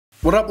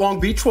What up, Long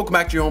Beach? Welcome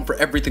back to your home for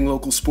everything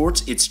local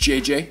sports. It's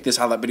JJ. This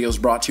highlight video is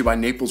brought to you by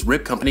Naples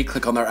Rib Company.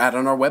 Click on their ad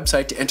on our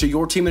website to enter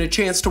your team in a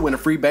chance to win a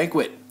free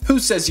banquet. Who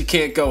says you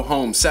can't go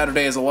home?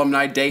 Saturday is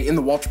Alumni Day in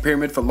the Walter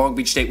Pyramid for Long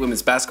Beach State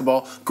women's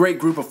basketball. Great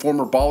group of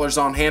former ballers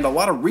on hand, a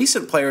lot of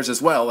recent players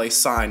as well, a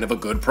sign of a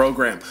good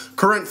program.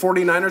 Current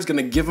 49ers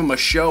going to give them a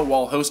show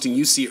while hosting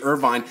UC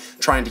Irvine,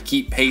 trying to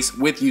keep pace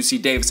with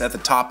UC Davis at the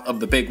top of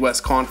the Big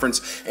West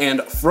Conference.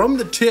 And from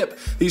the tip,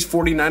 these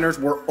 49ers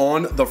were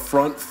on the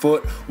front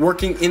foot,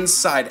 working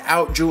inside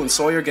out. Julian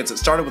Sawyer gets it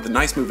started with a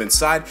nice move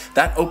inside.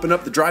 That opened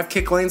up the drive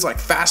kick lanes like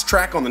fast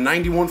track on the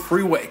 91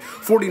 freeway.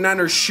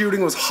 49ers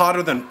shooting was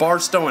hotter than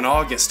Barstow in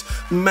August.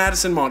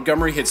 Madison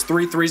Montgomery hits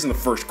 3 threes in the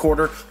first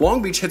quarter.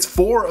 Long Beach hits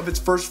 4 of its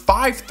first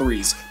 5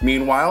 threes.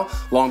 Meanwhile,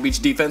 Long Beach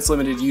defense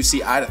limited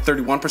UCI to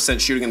 31%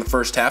 shooting in the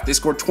first half. They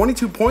scored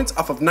 22 points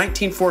off of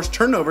 19 forced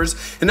turnovers,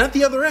 and at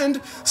the other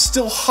end,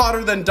 still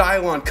hotter than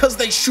Dylon because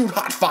they shoot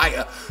hot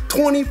fire.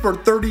 20 for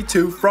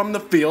 32 from the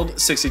field,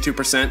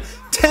 62%.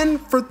 10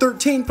 for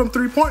 13 from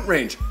three-point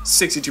range,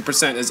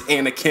 62% as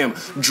Anna Kim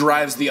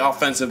drives the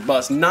offensive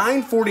bus.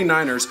 9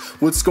 49ers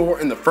would score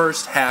in the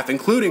first half,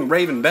 including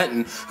Raven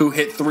Benton, who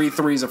hit 3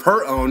 threes of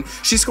her own.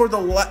 She scored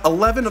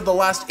 11 of the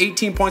last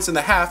 18 points in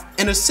the half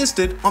and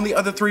assisted on the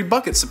other 3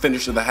 buckets to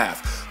finish the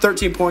half.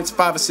 13 points,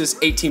 5 assists,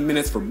 18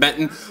 minutes for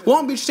Benton.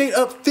 Long Beach State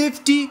up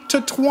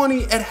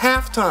 50-20 at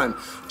halftime.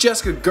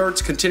 Jessica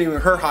Gertz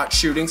continuing her hot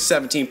shooting,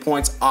 17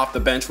 points off the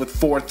bench with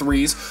 4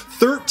 threes.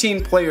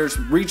 13 players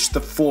reached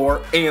the floor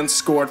and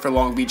scored for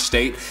Long Beach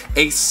State,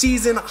 a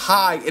season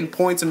high in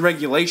points in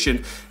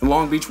regulation, and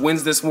Long Beach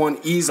wins this one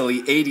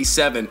easily,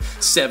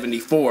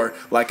 87-74.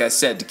 Like I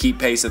said, to keep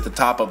pace at the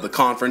top of the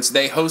conference,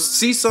 they host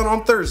CSUN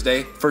on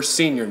Thursday for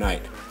senior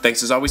night.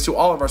 Thanks as always to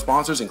all of our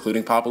sponsors,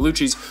 including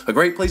Papalucci's, a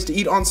great place to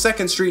eat on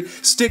 2nd Street.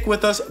 Stick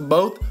with us,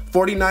 both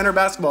 49er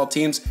basketball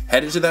teams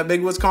headed to that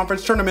Big West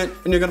Conference tournament,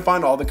 and you're going to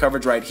find all the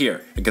coverage right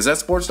here at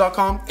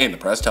GazetteSports.com and the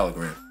Press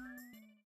Telegram.